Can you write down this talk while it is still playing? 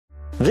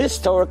This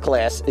Torah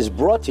class is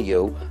brought to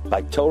you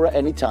by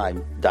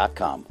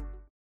TorahAnytime.com.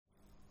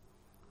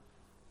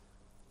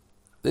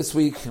 This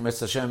week,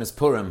 Mr. Hashem, is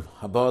Purim,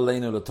 Haba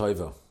Aleinu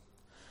L'Toiva.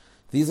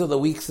 These are the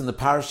weeks in the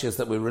parashas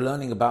that we're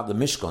learning about the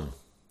Mishkan.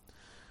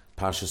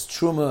 Parashas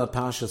Truma,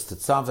 Parashas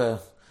Tetzaveh.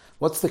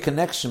 What's the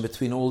connection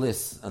between all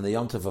this and the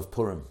Yom Tov of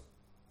Purim?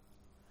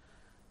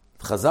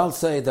 Chazal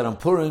say that on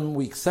Purim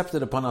we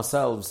accepted upon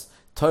ourselves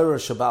Torah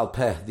Shabal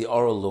Peh, the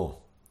oral law.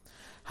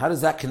 How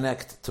does that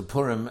connect to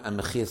Purim and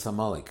Mechias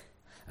Amalek?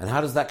 And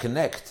how does that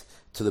connect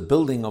to the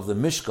building of the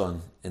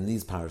Mishkan in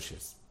these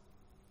parashas?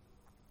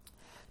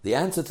 The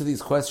answer to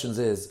these questions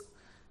is,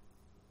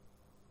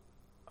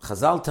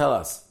 Chazal tell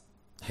us,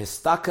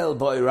 Histakel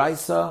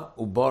bo'iraisa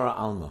ubora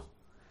alma.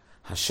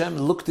 Hashem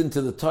looked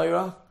into the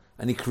Torah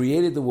and He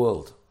created the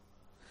world.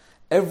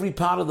 Every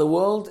part of the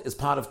world is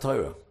part of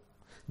Torah.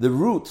 The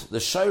root, the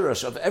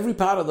shayrash of every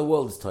part of the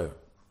world is Torah.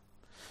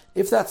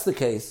 If that's the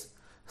case,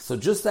 so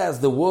just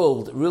as the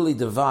world really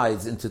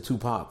divides into two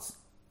parts,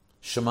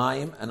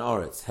 Shemayim and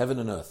Oretz, heaven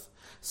and earth,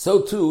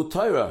 so too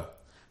Torah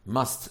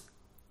must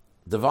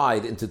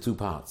divide into two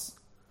parts.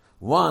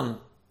 One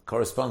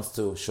corresponds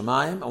to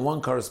Shemayim and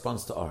one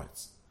corresponds to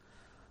Oretz.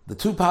 The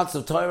two parts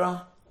of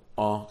Torah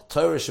are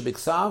Torah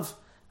Shebiksav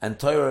and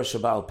Torah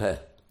Shebal Peh,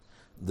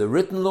 the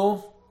written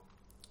law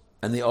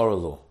and the oral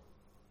law.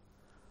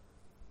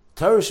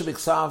 Torah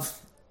Shebiksav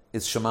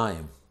is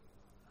Shemayim.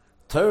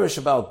 Torah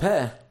Shebal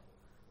Peh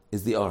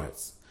is the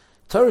Oretz.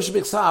 Torah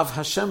Shebiksav,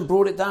 Hashem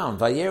brought it down.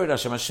 Vayered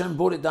Hashem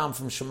brought it down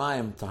from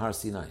Shemayim to Har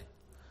Sinai.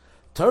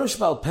 Torah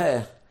Shebal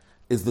Peh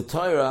is the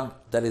Torah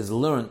that is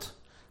learnt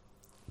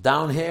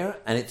down here,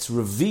 and it's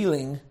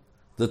revealing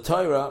the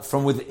Torah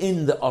from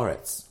within the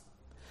Oretz.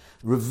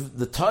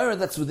 The Torah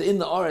that's within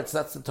the Oretz,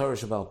 that's the Torah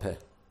Shebal Peh.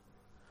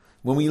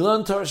 When we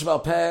learn Torah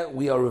Shebal Peh,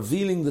 we are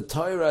revealing the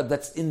Torah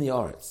that's in the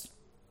Oretz.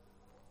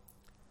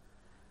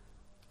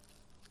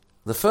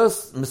 The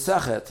first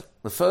Mesechet,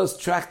 the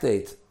first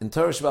tractate in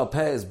Torah Shebal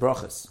Peh is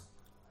Brachas.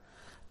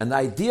 And the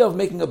idea of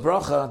making a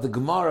bracha, the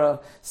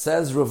Gemara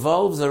says,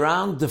 revolves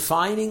around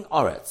defining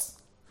Oretz.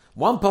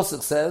 One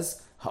pasuk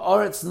says,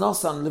 Ha'oretz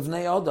nosan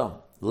livnei Adam.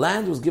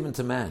 Land was given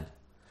to man.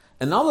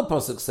 Another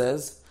pasuk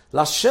says,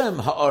 Lashem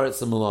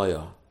ha'oretz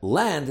amuloya.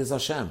 Land is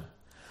Hashem.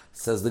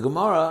 Says the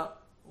Gemara,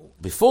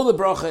 before the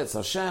bracha it's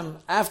Hashem,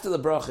 after the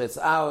bracha it's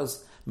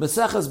ours.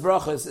 Meseches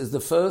Brachas is the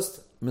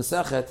first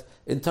Mesechet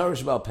in Torah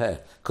Shebal Peh,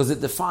 because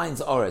it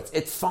defines Oretz.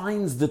 It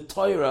finds the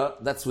Torah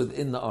that's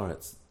within the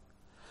Oretz.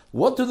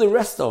 What do the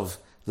rest of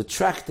the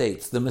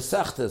tractates, the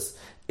Mesechtes,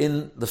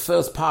 in the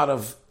first part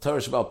of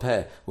Torah Shebal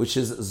Peh, which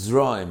is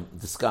Zroim,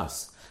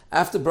 discuss?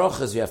 After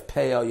Brachas, you have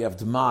Peah, you have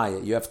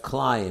Dmai, you have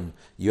Klaim,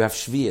 you have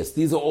Shvias.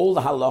 These are all the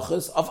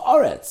halachas of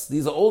Oretz.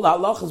 These are all the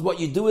halachas what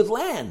you do with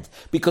land.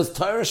 Because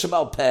Torah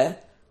Shebal Peh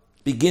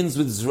begins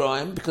with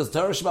Zroim, because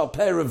Torah Shebal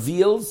Peh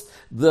reveals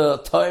the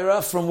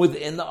Torah from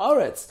within the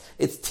Oretz.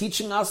 It's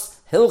teaching us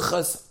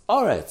Hilchas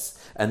Oretz,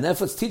 and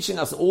therefore it's teaching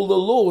us all the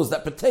laws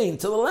that pertain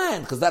to the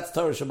land, because that's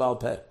Torah Shebal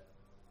Peh.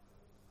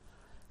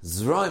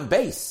 Zroim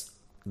Beis,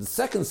 the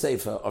second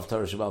sefer of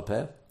Torah Shebal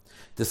Peh,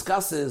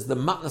 discusses the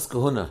Matnas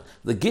Kahuna,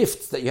 the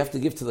gifts that you have to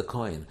give to the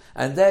Kohen.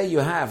 And there you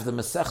have the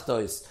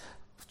Masechtos,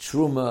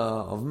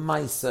 Truma, of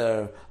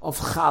Meiser, of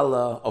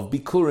Chala, of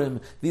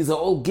Bikurim. These are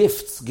all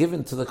gifts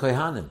given to the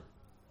Kohanim.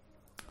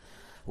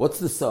 What's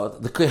the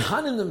thought? The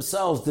Kohanim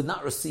themselves did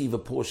not receive a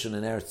portion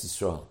in Eretz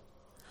Yisrael.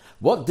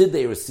 What did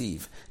they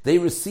receive? They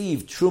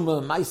received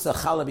Truma, Meiser,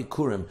 Chala,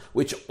 Bikurim,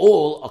 which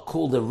all are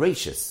called a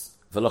Reishis.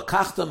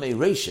 Velokachtam a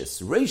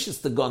Reishis.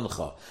 Reishis the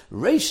Goncha.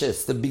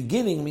 Reishis, the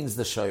beginning, means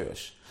the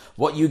Shoresh.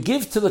 What you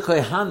give to the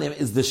Kohanim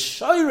is the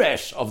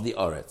Shoresh of the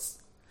Oretz.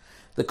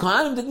 The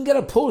Kohanim didn't get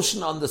a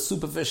portion on the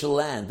superficial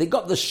land. They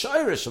got the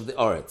Shoresh of the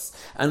Oretz.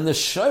 And the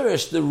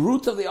Shoresh, the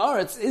root of the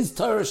Oretz, is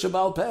Torah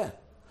Shebal Peh.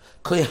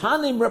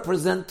 Kohanim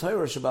represent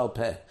Torah Shebal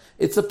Peh.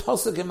 It's a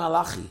pasuk in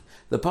Malachi.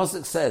 The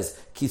pasuk says,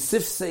 Ki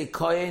sifsei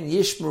kohen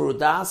yishmeru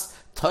das,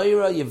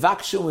 Torah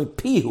yivakshu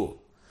mipihu.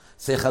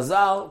 Say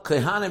Chazal,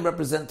 Kohanim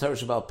represent Torah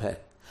Shebal Peh.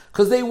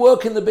 Because they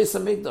work in the Beis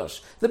HaMikdash.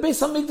 The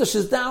Beis HaMikdash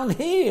is down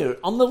here,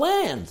 on the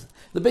land.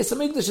 The Beis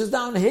HaMikdash is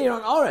down here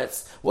on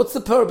Oretz. What's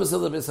the purpose of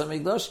the Beis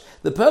HaMikdash?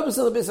 The purpose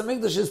of the Beis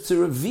HaMikdash is to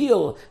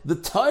reveal the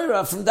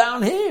Torah from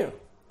down here.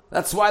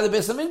 That's why the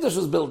Beis HaMikdash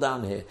was built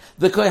down here.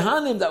 The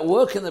Kohanim that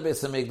work in the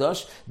Beis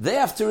HaMikdash, they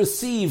have to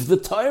receive the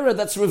Torah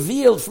that's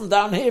revealed from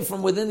down here,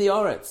 from within the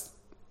Oretz.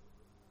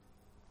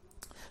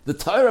 The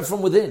Torah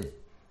from within.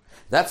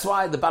 That's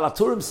why the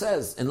Balaturim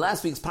says, in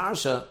last week's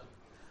parasha,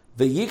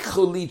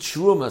 V'yikchu li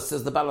Truma,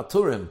 says the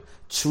Balaturim.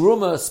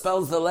 Truma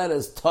spells the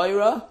letters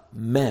Torah,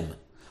 Mem.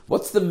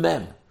 What's the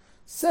Mem?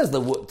 Says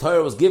the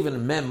Torah was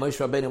given Mem.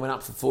 Moshe Rabbeinu went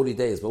up for 40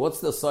 days. But what's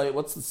the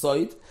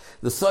Soid?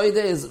 The Soid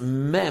is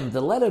Mem.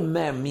 The letter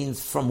Mem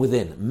means from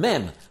within.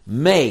 Mem,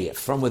 May,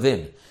 from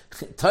within.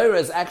 Torah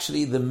is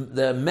actually, the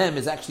Mem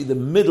is actually the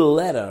middle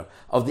letter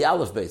of the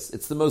Aleph base.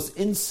 It's the most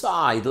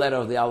inside letter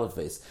of the Aleph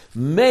base.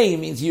 May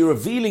means you're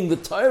revealing the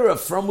Torah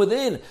from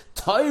within.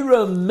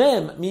 Torah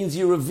Mem means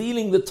you're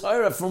revealing the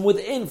Torah from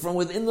within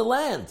the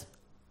land.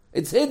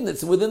 It's hidden,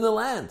 it's within the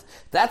land.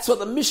 That's what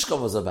the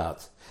Mishkan was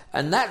about.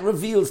 And that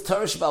reveals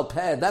Torah Sheba'al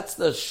Peh. That's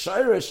the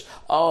shirish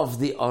of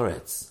the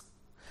Oretz.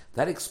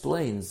 That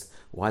explains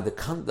why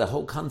the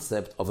whole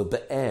concept of a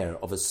be'er,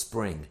 of a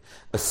spring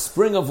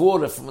of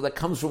water that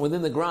comes from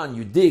within the ground,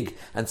 you dig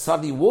and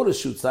suddenly water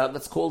shoots out,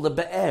 that's called a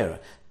be'er.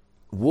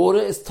 Water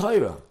is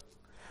Torah.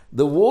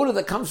 The water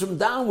that comes from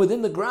down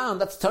within the ground,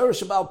 that's Torah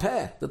Sheba'al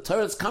Peh. The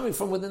Torah is coming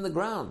from within the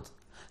ground.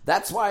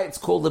 That's why it's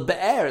called a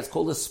be'er, it's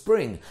called a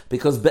spring,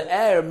 because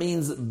be'er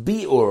means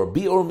bi'ur.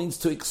 Bi'ur means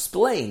to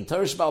explain.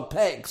 Torah Sheba'al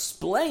Peh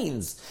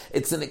explains.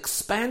 It's an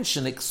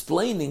expansion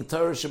explaining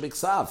Torah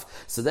Shebiksav.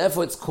 So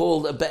therefore it's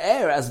called a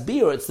be'er as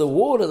bi'ur. It's the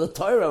water, the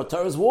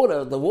Torah's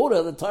water,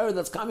 the Torah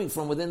that's coming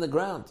from within the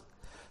ground.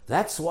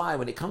 That's why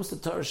when it comes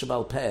to Torah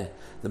Sheba'al Peh,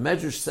 the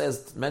Medrash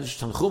says, Medrash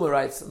Tanchuma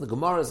writes, and the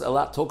Gemaras a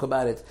lot talk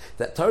about it,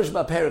 that Torah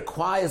Sheba'al Peh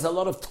requires a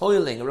lot of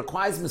toiling, it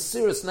requires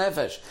Mesiras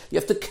Nefesh. You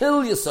have to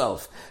kill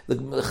yourself. The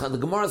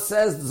Gemara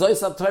says,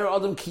 Zoysav Torah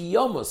Adam Ki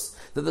Yomus,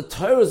 that the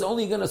Torah is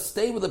only going to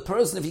stay with a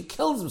person if he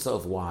kills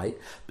himself. Why?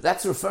 But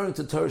that's referring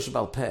to Torah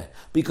Sheba'al Peh.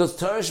 Because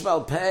Torah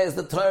Sheba'al Peh is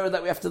the Torah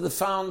that we have to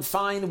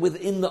find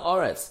within the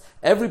Oretz.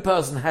 Every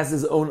person has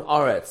his own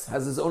Oretz,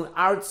 has his own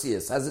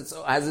Artzius,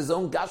 has his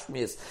own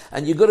Gashmius,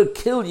 and you got to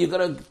kill, you got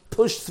to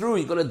push through,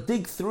 you got to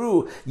dig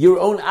through your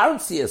own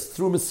Artzius,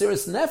 through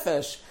Mesiras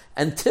Nefesh,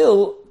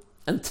 until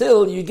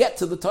you get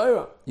to the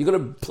Torah. You got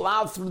to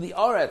plow through the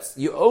Oretz,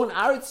 your own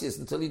Artzius,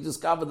 until you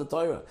discover the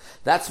Torah.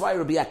 That's why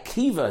Rabbi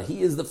Akiva,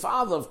 he is the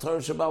father of Torah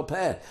Sheba'al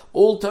Peh.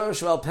 All Torah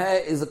Sheba'al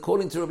Peh is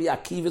according to Rabbi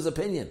Akiva's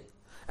opinion.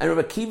 And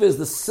Rabbi Akiva is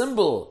the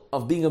symbol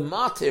of being a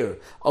martyr,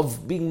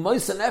 of being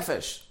Moisa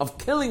Nefesh, of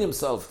killing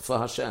himself for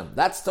Hashem.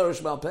 That's Torah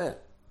Sheba'al Peh.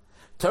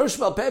 Torah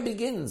Sheba'al Peh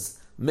begins,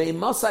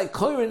 Me'masai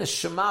koirin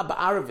Shema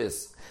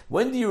ba'arvis.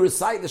 When do you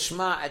recite the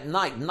Shema at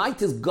night?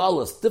 Night is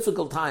galus,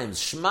 difficult times.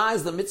 Shema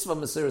is the mitzvah of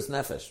Mesiras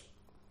Nefesh.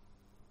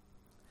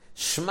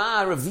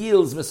 Shema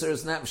reveals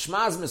Mesiras Nefesh.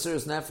 Shema is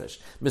Mesiras Nefesh.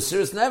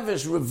 Mesiras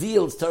Nefesh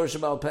reveals Torah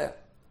Sheba'al Peh.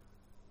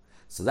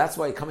 So that's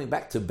why coming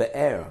back to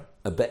Be'er.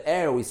 A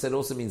Be'er, we said,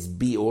 also means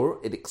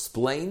Bi'ur. It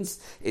explains.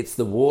 It's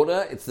the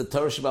water. It's the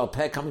Torah Sheba'al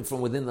Peh coming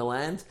from within the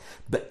land.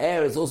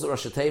 Be'er is also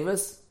Rosh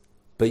Hashanah.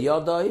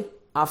 B'yodoi,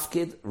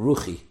 Afkid,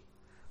 Ruchi.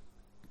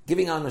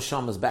 Giving our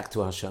neshamas back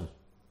to Hashem.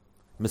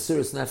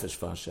 Mesiras Nefesh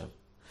for Hashem.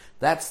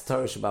 That's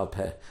Torah Sheba'al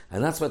Peh.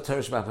 And that's what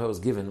Torah Sheba'al Peh was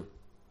given.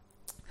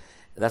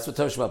 That's what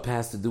Torah Sheba'al Peh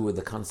has to do with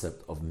the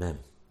concept of Mem.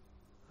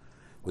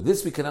 With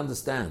this we can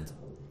understand,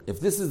 if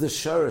this is the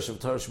shorish of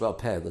Torah Sheba'al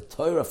Peh, the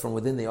Torah from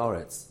within the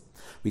Oretz,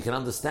 we can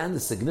understand the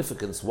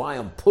significance why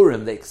on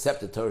Purim they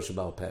accepted Torah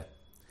Sheba'al Peh.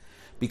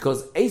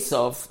 Because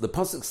Esav, the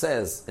Pasuk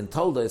says and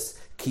told us,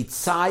 Ki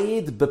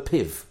tzayid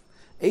bepiv.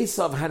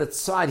 Esav had a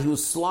tzayid, he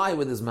was sly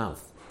with his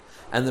mouth.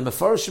 And the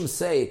Mefarshim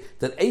say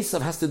that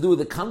Esav has to do with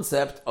the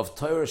concept of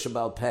Torah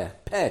Sheba'al Peh.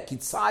 Peh, Ki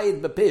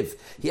tzayid bepiv.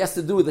 He has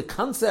to do with the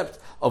concept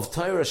of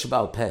Torah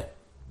Sheba'al Peh.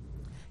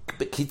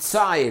 Ki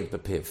tzayid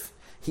bepiv.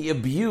 He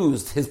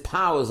abused his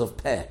powers of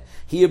Peh.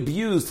 He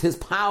abused his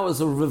powers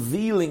of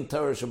revealing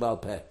Torah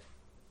Sheba'al Peh.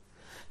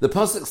 The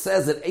Pasuk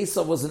says that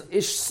Esav was an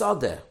Ish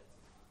Sadeh.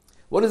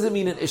 What does it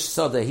mean, an Ish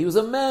Sadeh? He was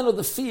a man of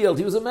the field.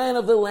 He was a man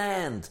of the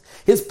land.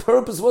 His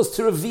purpose was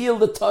to reveal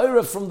the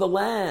Torah from the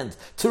land,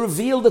 to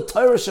reveal the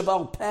Torah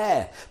Sheba'al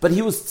Peh. But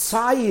he was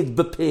tzayid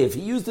bepiv.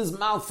 He used his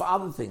mouth for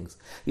other things.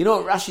 You know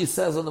what Rashi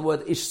says on the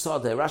word Ish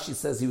Sadeh? Rashi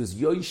says he was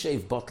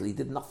Yoishev Botli. He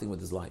did nothing with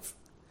his life.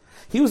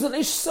 He was an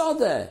Ish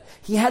Sadeh.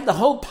 He had the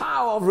whole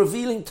power of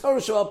revealing Torah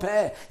Sheba'al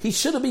Peh. He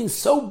should have been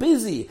so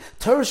busy.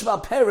 Torah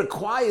Sheba'al Peh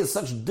requires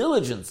such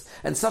diligence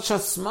and such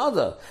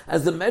hasmada,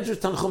 as the Medrash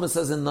Tanchuma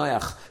says in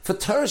Noach. For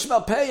Torah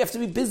Sheba'al Peh, you have to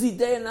be busy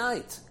day and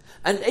night.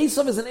 And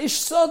Esav is an Ish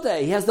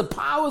Sadeh. He has the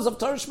powers of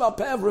Torah Sheba'al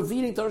Peh, of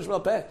revealing Torah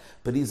Sheba'al Peh.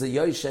 But he's a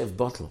Yoshev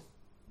bottle.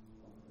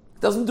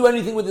 Doesn't do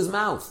anything with his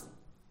mouth.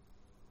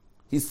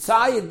 He's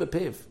tzayid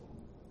bepiv.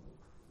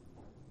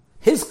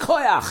 His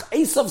koyach,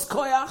 Esav's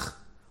koyach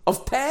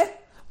of Peh,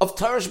 of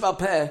Torah Sheba'al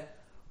Peh,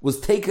 was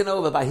taken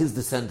over by his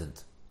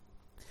descendant.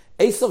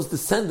 Esav's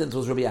descendant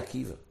was Rabbi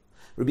Akiva.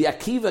 Rabbi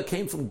Akiva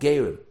came from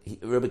Gerim.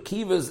 Rabbi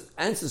Akiva's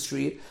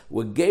ancestry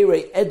were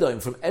Gerei Edom,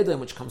 from Edom,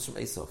 which comes from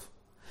Esav.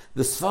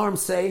 The Sfarim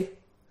say,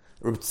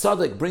 Rabbi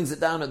Tzadok brings it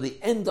down at the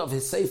end of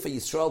his Sefer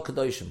Yisrael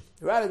Kadoshim.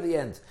 Right at the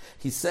end.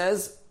 He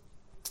says,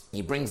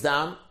 he brings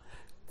down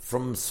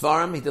from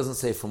Sfarim, he doesn't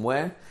say from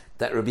where,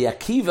 that Rabbi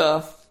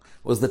Akiva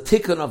was the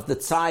tikkun of the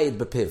Tzayid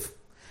Bepiv.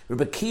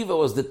 Rabbi Akiva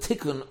was the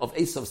tikkun of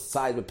Esav's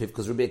Tzayid Bepiv,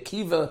 because Rabbi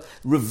Akiva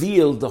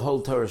revealed the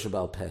whole Torah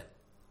Sheba'al Peh.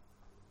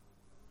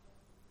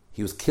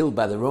 He was killed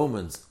by the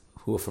Romans,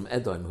 who were from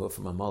Edom, who were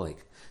from Amalek.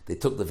 They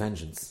took the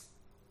vengeance.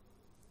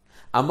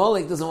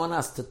 Amalek doesn't want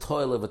us to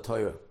toil over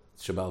Torah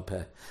Sheba'al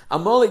Peh.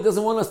 Amalek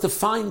doesn't want us to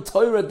find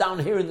Torah down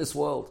here in this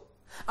world.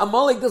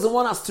 Amalek doesn't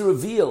want us to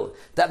reveal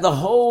that the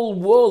whole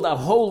world, our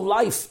whole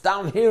life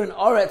down here in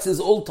Oretz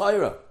is all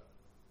Torah.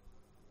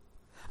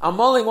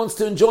 Amalek wants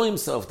to enjoy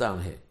himself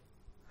down here.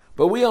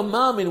 But we are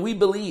Ma'amin, we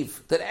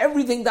believe that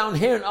everything down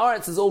here in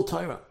Oretz is all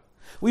Torah.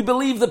 We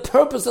believe the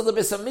purpose of the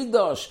Beis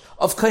Hamikdash,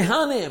 of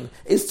Kohanim,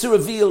 is to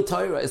reveal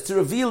Torah, is to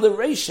reveal the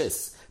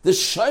Reishis, the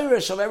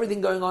Shoresh of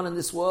everything going on in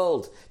this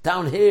world.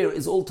 Down here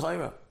is all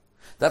Torah.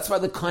 That's why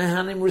the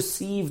Kohanim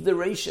received the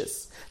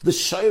Reishis, the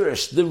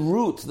Shoresh, the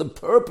root, the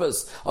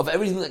purpose of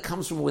everything that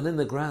comes from within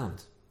the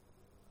ground.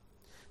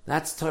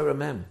 That's Torah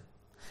Mem.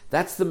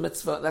 That's the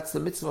mitzvah of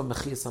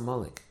Mechias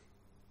Amalek.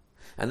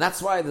 And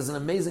that's why there's an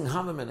amazing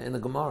Havaman in the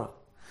Gemara,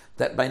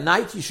 that by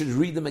night you should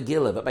read the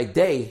Megillah, but by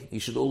day you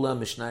should all learn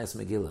Mishnayos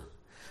Megillah.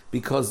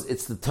 Because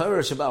it's the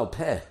Torah Sheba'al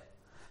Peh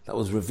that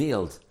was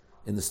revealed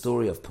in the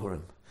story of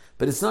Purim.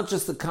 But it's not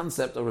just the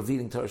concept of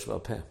revealing Torah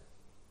Sheba'al Peh.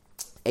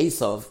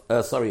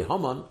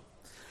 Haman,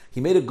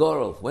 he made a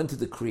gorel, went to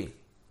decree.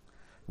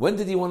 When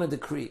did he want to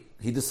decree?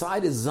 He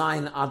decided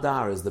Zayin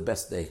Adar is the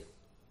best day.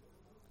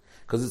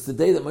 Because it's the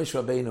day that Moshe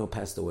Rabbeinu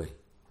passed away.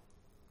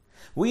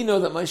 We know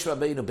that Moshe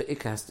Rabbeinu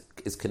Be'ikast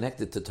is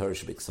connected to Torah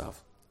Shebiksav.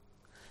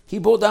 He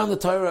brought down the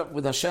Torah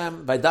with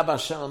Hashem, Vaydab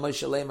Hashem al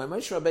Moshe Leimai.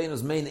 Moshe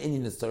Rabbeinu's main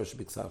inyan is Torah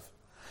Shebiksav.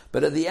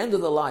 But at the end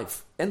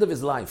of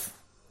his life,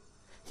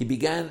 he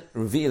began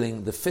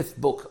revealing the 5th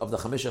book of the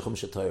Chamisha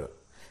Chumsha Torah.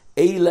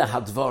 Eile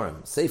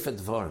Hadvarim, Sefer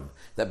Dvarim,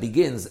 that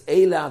begins,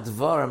 Eile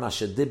Hadvarim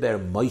Asher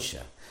Diber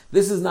Moshe.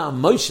 This is now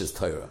Moshe's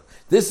Torah.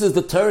 This is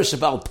the Torah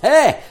Sheba'al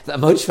Peh that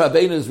Moshe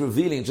Rabbeinu is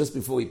revealing just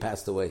before he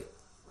passed away.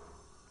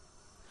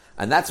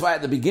 And that's why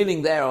at the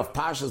beginning there of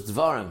Parshas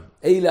Dvarim,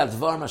 Eila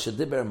Dvarim Asher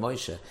Diber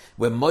Moshe,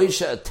 where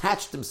Moshe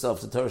attached himself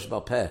to Torah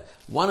Sheba'al Peh,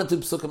 1 or 2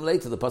 psukim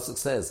later, the pasuk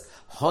says,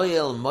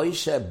 Hoyel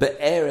Moshe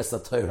be'eres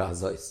HaTorah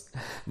Hazois.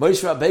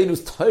 Moshe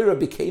Rabbeinu's Torah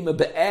became a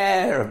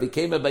be'er,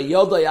 became a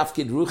be'yodai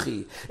afkid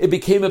ruchi. It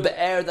became a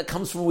be'er that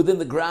comes from within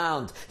the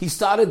ground. He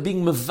started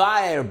being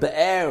mevayer,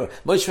 be'er.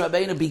 Moshe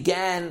Rabbeinu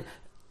began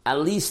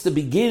at least the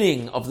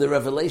beginning of the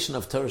revelation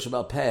of Torah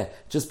Sheba'al Peh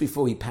just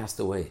before he passed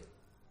away.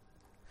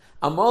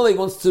 Amalek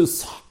wants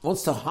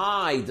to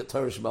hide the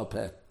Torah Sheba'al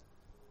Peh.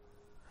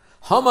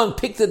 Haman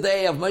picked the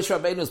day of Moshe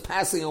Rabbeinu's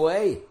passing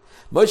away.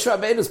 Moshe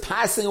Rabbeinu's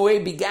passing away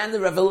began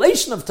the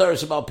revelation of Torah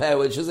Sheba'al Peh,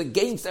 which is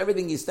against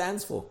everything he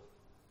stands for.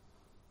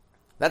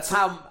 That's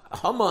how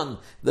Haman,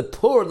 the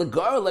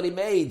girl that he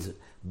made,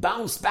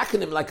 bounced back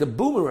on him like a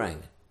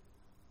boomerang.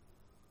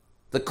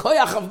 The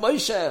koyach of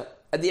Moshe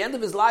at the end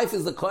of his life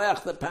is the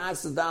koyach that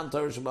passes down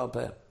Torah Sheba'al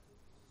Peh.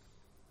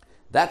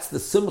 That's the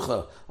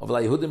simcha of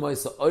La Yehudim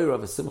Moisa Oira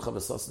of a simcha of a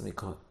Sosan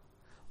Mikon.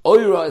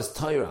 Oira is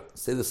Torah.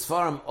 Say the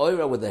Sfarim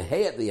Oira with a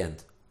hay at the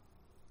end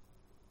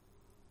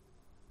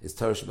is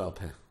Torah Sheba'al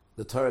Peh.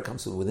 The Torah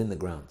comes from within the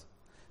ground.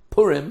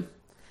 Purim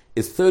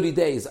is 30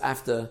 days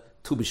after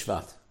Tu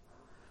B'Shvat.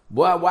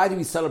 Why do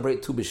we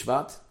celebrate Tu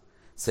B'Shvat?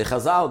 Say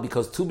Chazal,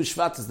 because Tu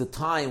B'Shvat is the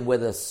time where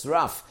the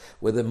sraf,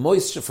 where the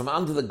moisture from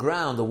under the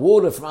ground, the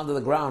water from under the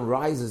ground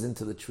rises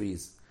into the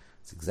trees.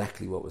 It's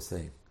exactly what we're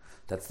saying.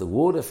 That's the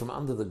water from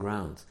under the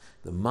ground.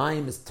 The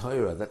Mayim is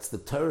Torah. That's the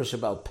Torah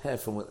Sheba'al Peh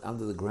from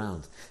under the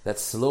ground.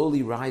 That's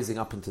slowly rising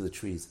up into the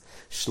trees.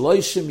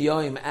 Shloishim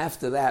Yoim,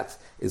 after that,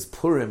 is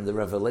Purim, the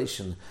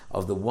revelation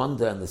of the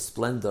wonder and the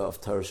splendor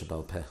of Torah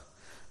Sheba'al Peh.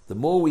 The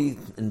more we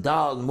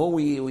indulge,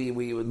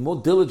 the more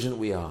diligent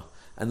we are,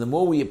 and the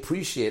more we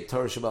appreciate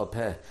Torah Sheba'al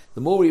Peh,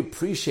 the more we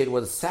appreciate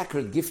what a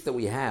sacred gift that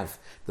we have,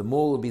 the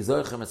more we'll be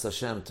Zoichem Es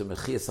Hashem to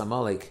Mechias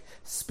Amalek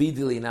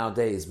speedily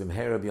nowadays.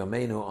 B'mhera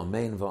b'yameinu,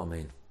 amen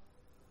v'amen.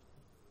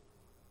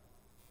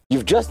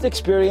 You've just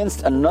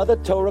experienced another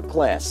Torah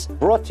class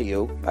brought to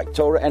you by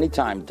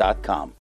TorahAnytime.com.